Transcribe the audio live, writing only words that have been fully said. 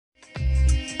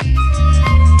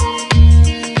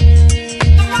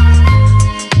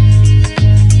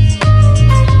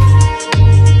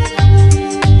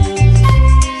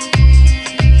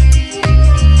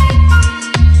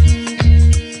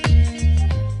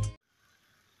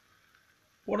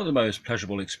One of the most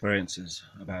pleasurable experiences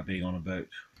about being on a boat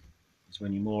is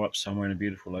when you moor up somewhere in a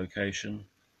beautiful location, the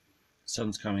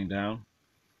sun's coming down,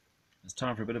 it's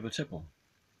time for a bit of a tipple.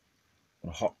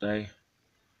 On a hot day,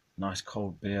 nice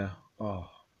cold beer,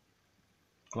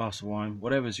 glass of wine,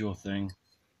 whatever's your thing,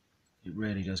 it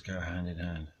really does go hand in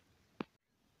hand.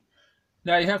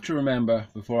 Now you have to remember,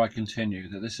 before I continue,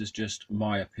 that this is just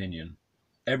my opinion.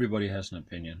 Everybody has an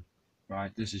opinion,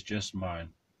 right? This is just mine.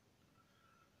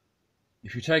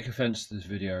 If you take offense to this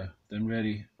video, then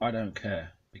really, I don't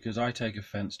care, because I take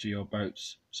offense to your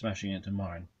boats smashing into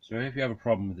mine. So if you have a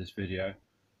problem with this video,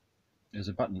 there's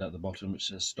a button at the bottom which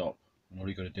says stop, and all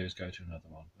you've got to do is go to another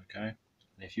one, okay?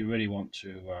 And if you really want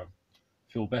to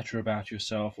feel better about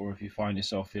yourself, or if you find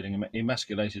yourself feeling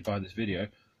emasculated by this video,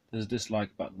 there's a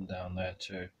dislike button down there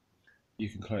too. You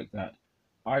can click that.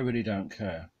 I really don't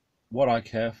care. What I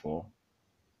care for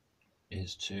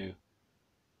is to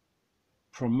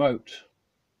promote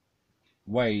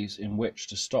ways in which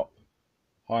to stop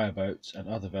hire boats and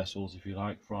other vessels, if you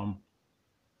like, from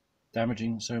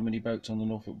damaging so many boats on the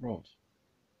Norfolk Broads,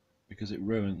 because it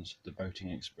ruins the boating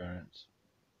experience.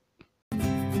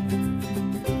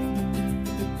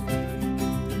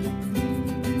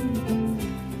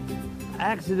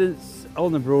 Accidents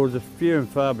on the Broads are few and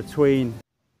far between.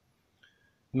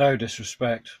 No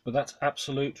disrespect, but that's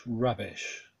absolute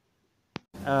rubbish.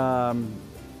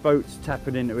 Boats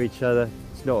tapping into each other,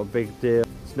 it's not a big deal,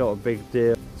 it's not a big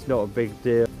deal, it's not a big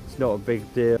deal, it's not a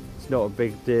big deal, it's not a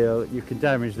big deal. You can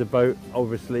damage the boat,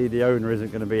 obviously the owner isn't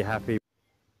going to be happy.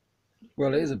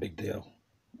 Well, it is a big deal.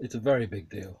 It's a very big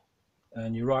deal.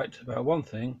 And you're right about one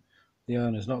thing, the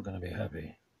owner's not going to be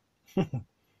happy.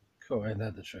 Cool, ain't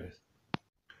that the truth?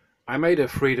 I made a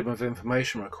Freedom of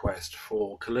Information request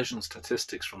for collision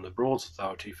statistics from the Broads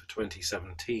Authority for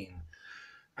 2017.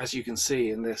 As you can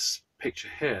see in this picture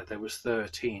here, there was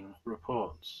 13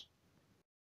 reports.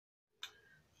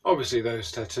 Obviously those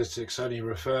statistics only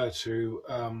refer to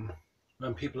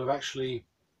when people have actually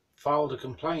filed a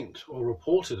complaint or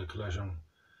reported a collision.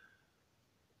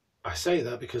 I say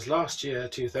that because last year,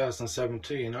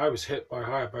 2017, I was hit by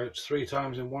hire boats 3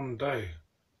 times in one day,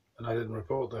 and I didn't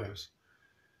report those.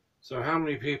 So how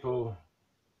many people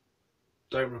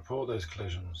don't report those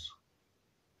collisions?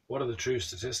 What are the true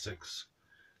statistics?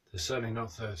 There's certainly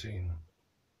not 13.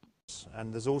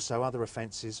 And there's also other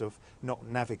offences of not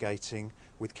navigating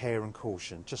with care and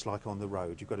caution, just like on the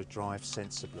road. You've got to drive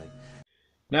sensibly.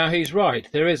 Now he's right,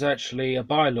 there is actually a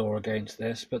bylaw against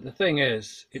this, but the thing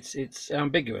is, it's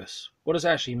ambiguous. What does it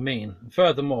actually mean? And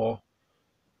furthermore,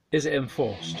 is it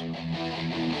enforced?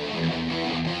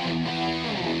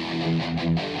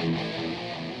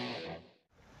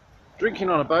 Drinking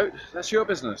on a boat, that's your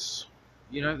business.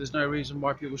 You know, there's no reason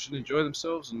why people should enjoy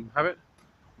themselves and have it,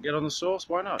 get on the sauce,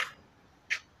 why not?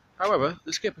 However,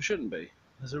 the skipper shouldn't be.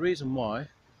 There's a reason why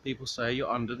people say you're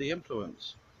under the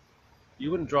influence.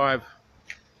 You wouldn't drive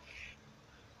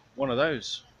one of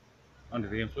those under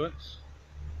the influence,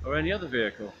 or any other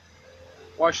vehicle.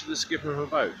 Why should the skipper of a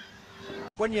boat?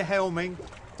 When you're helming,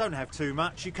 don't have too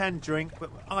much. You can drink, but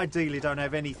ideally don't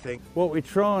have anything. What we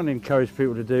try and encourage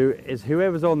people to do is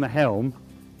whoever's on the helm,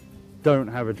 don't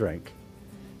have a drink.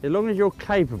 As long as you're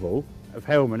capable of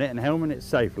helming it and helming it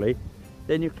safely,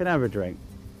 then you can have a drink.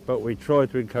 But we try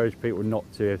to encourage people not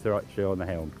to if they're actually on the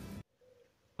helm.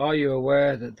 Are you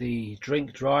aware that the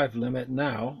drink drive limit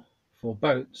now for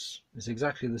boats is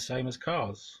exactly the same as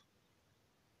cars?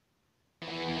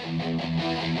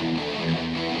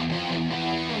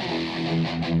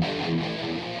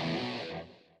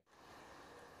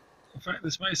 In fact,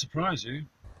 this may surprise you,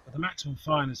 but the maximum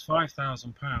fine is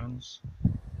 £5,000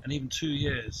 and even 2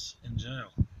 years in jail.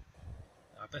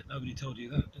 I bet nobody told you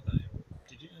that, did they?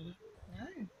 Did you know that?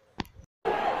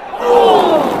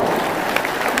 No.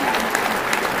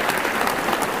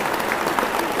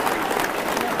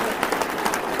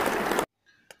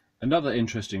 Another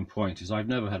interesting point is I've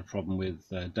never had a problem with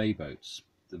day boats,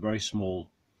 the very small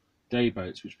day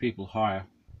boats which people hire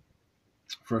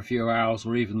for a few hours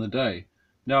or even the day.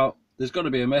 Now, there's got to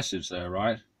be a message there,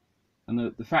 right? And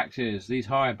the fact is, these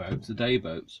hire boats, the day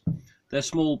boats, they're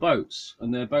small boats,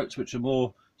 and they're boats which are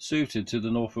more suited to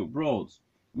the Norfolk Broads.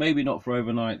 Maybe not for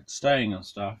overnight staying and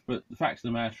stuff, but the fact of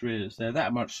the matter is they're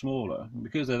that much smaller, and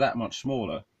because they're that much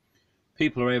smaller,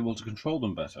 people are able to control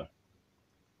them better.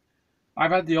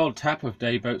 I've had the odd tap of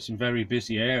day boats in very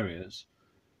busy areas,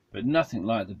 but nothing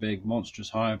like the big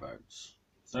monstrous hire boats.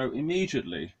 So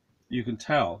immediately you can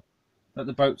tell that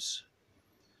the boats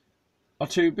are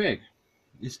too big.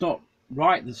 It's not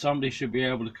right that somebody should be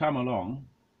able to come along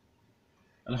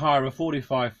and hire a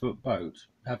 45-foot boat,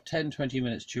 have 10-20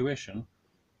 minutes tuition,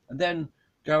 and then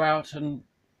go out and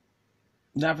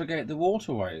navigate the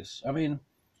waterways. I mean,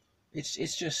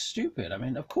 it's just stupid. I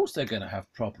mean, of course they're going to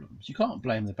have problems. You can't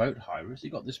blame the boat hirers.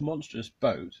 You've got this monstrous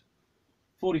boat,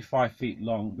 45 feet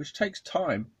long, which takes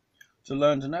time to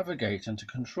learn to navigate and to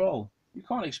control. You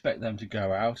can't expect them to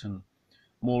go out and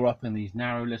moor up in these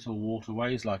narrow little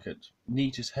waterways like at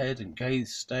Neater's Head and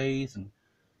Gay's Staithe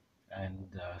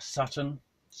and Sutton,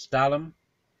 Stalham,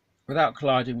 without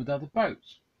colliding with other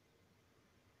boats.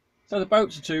 So the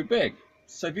boats are too big.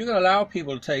 So if you're going to allow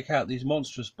people to take out these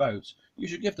monstrous boats, you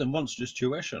should give them monstrous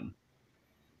tuition.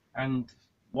 And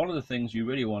one of the things you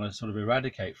really want to sort of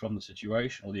eradicate from the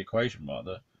situation, or the equation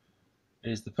rather,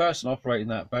 is the person operating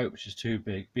that boat, which is too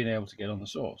big, being able to get on the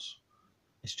source.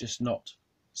 It's just not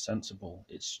sensible.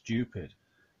 It's stupid.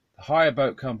 The hire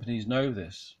boat companies know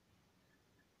this.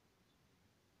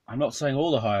 I'm not saying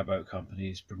all the hire boat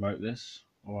companies promote this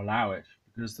or allow it,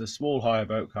 because the small hire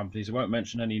boat companies, I won't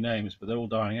mention any names, but they're all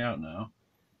dying out now.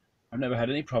 I've never had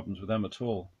any problems with them at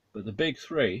all. But the big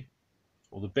three,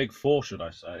 or the big four should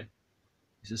I say,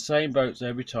 it's the same boats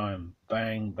every time.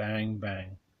 Bang, bang,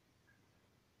 bang.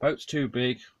 Boats too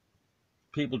big,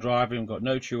 people driving got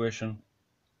no tuition,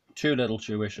 too little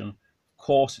tuition. Of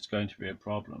course it's going to be a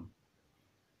problem.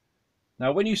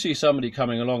 Now when you see somebody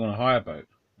coming along on a hire boat,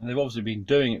 and they've obviously been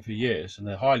doing it for years, and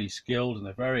they're highly skilled and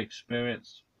they're very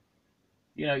experienced,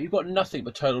 you know, you've got nothing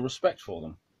but total respect for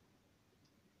them.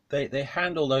 They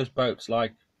handle those boats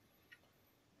like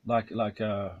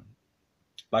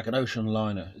an ocean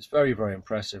liner. It's very, very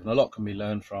impressive, and a lot can be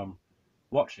learned from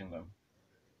watching them.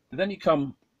 But then you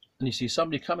come and you see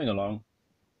somebody coming along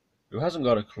who hasn't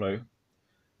got a clue.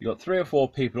 You've got 3 or 4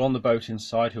 people on the boat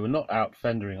inside who are not out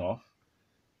fendering off.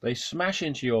 They smash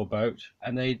into your boat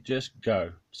and they just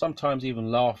go, sometimes even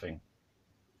laughing.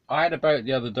 I had a boat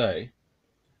the other day.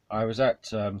 I was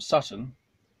at Sutton.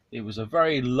 It was a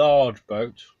very large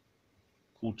boat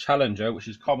called Challenger, which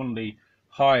is commonly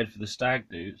hired for the stag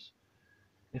do's.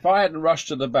 If I hadn't rushed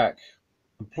to the back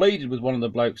and pleaded with one of the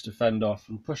blokes to fend off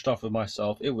and pushed off with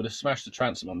myself, it would have smashed the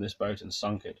transom on this boat and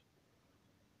sunk it.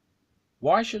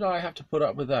 Why should I have to put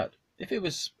up with that? If it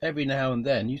was every now and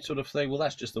then, you sort of think, well,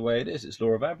 that's just the way it is. It's law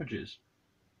of averages.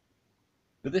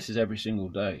 But this is every single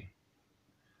day.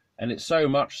 And it's so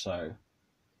much so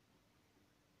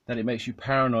that it makes you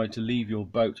paranoid to leave your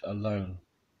boat alone,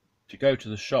 to go to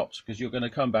the shops, because you're going to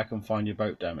come back and find your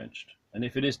boat damaged. And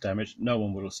if it is damaged, no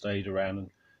one will have stayed around and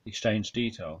exchanged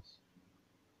details.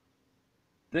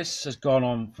 This has gone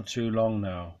on for too long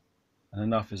now, and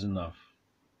enough is enough.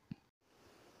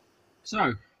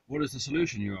 So, what is the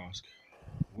solution, you ask?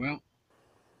 Well,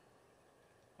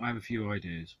 I have a few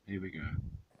ideas. Here we go.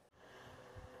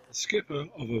 The skipper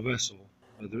of a vessel,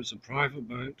 whether it's a private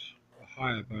boat, a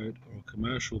hire boat, or a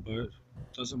commercial boat,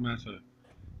 doesn't matter.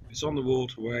 If it's on the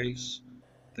waterways,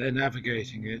 they're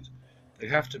navigating it, they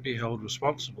have to be held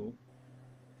responsible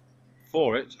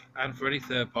for it and for any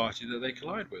third party that they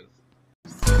collide with.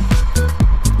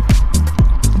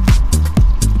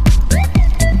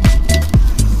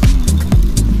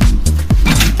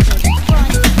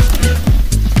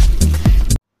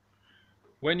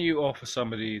 When you offer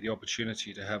somebody the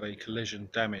opportunity to have a collision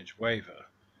damage waiver,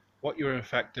 what you're in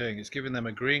fact doing is giving them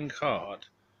a green card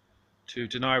to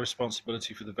deny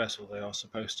responsibility for the vessel they are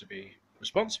supposed to be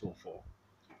responsible for.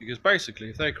 Because basically,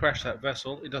 if they crash that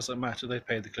vessel, it doesn't matter, they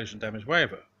paid the collision damage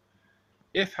waiver.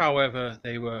 If, however,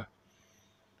 they were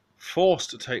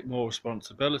forced to take more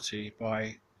responsibility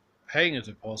by paying a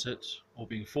deposit or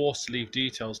being forced to leave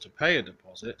details to pay a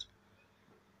deposit,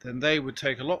 then they would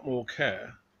take a lot more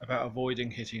care about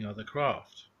avoiding hitting other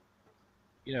craft.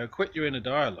 You know, quit your inner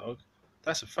dialogue,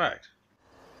 that's a fact.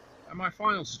 And my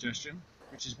final suggestion,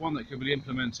 which is one that can be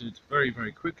implemented very,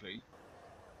 very quickly,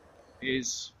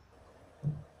 is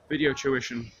video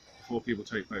tuition before people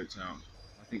take boats out.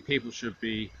 I think people should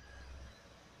be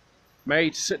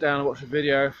made to sit down and watch a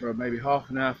video for maybe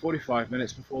half an hour, 45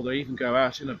 minutes before they even go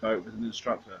out in a boat with an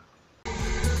instructor.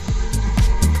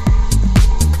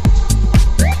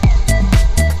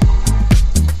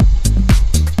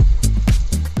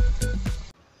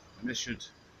 And this should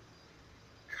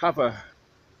cover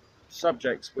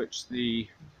subjects which the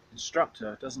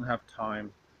instructor doesn't have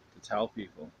time to tell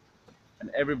people. And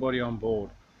everybody on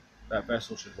board that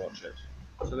vessel should watch it,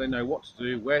 so they know what to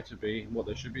do, where to be, and what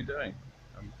they should be doing,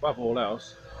 and above all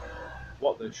else,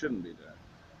 what they shouldn't be doing.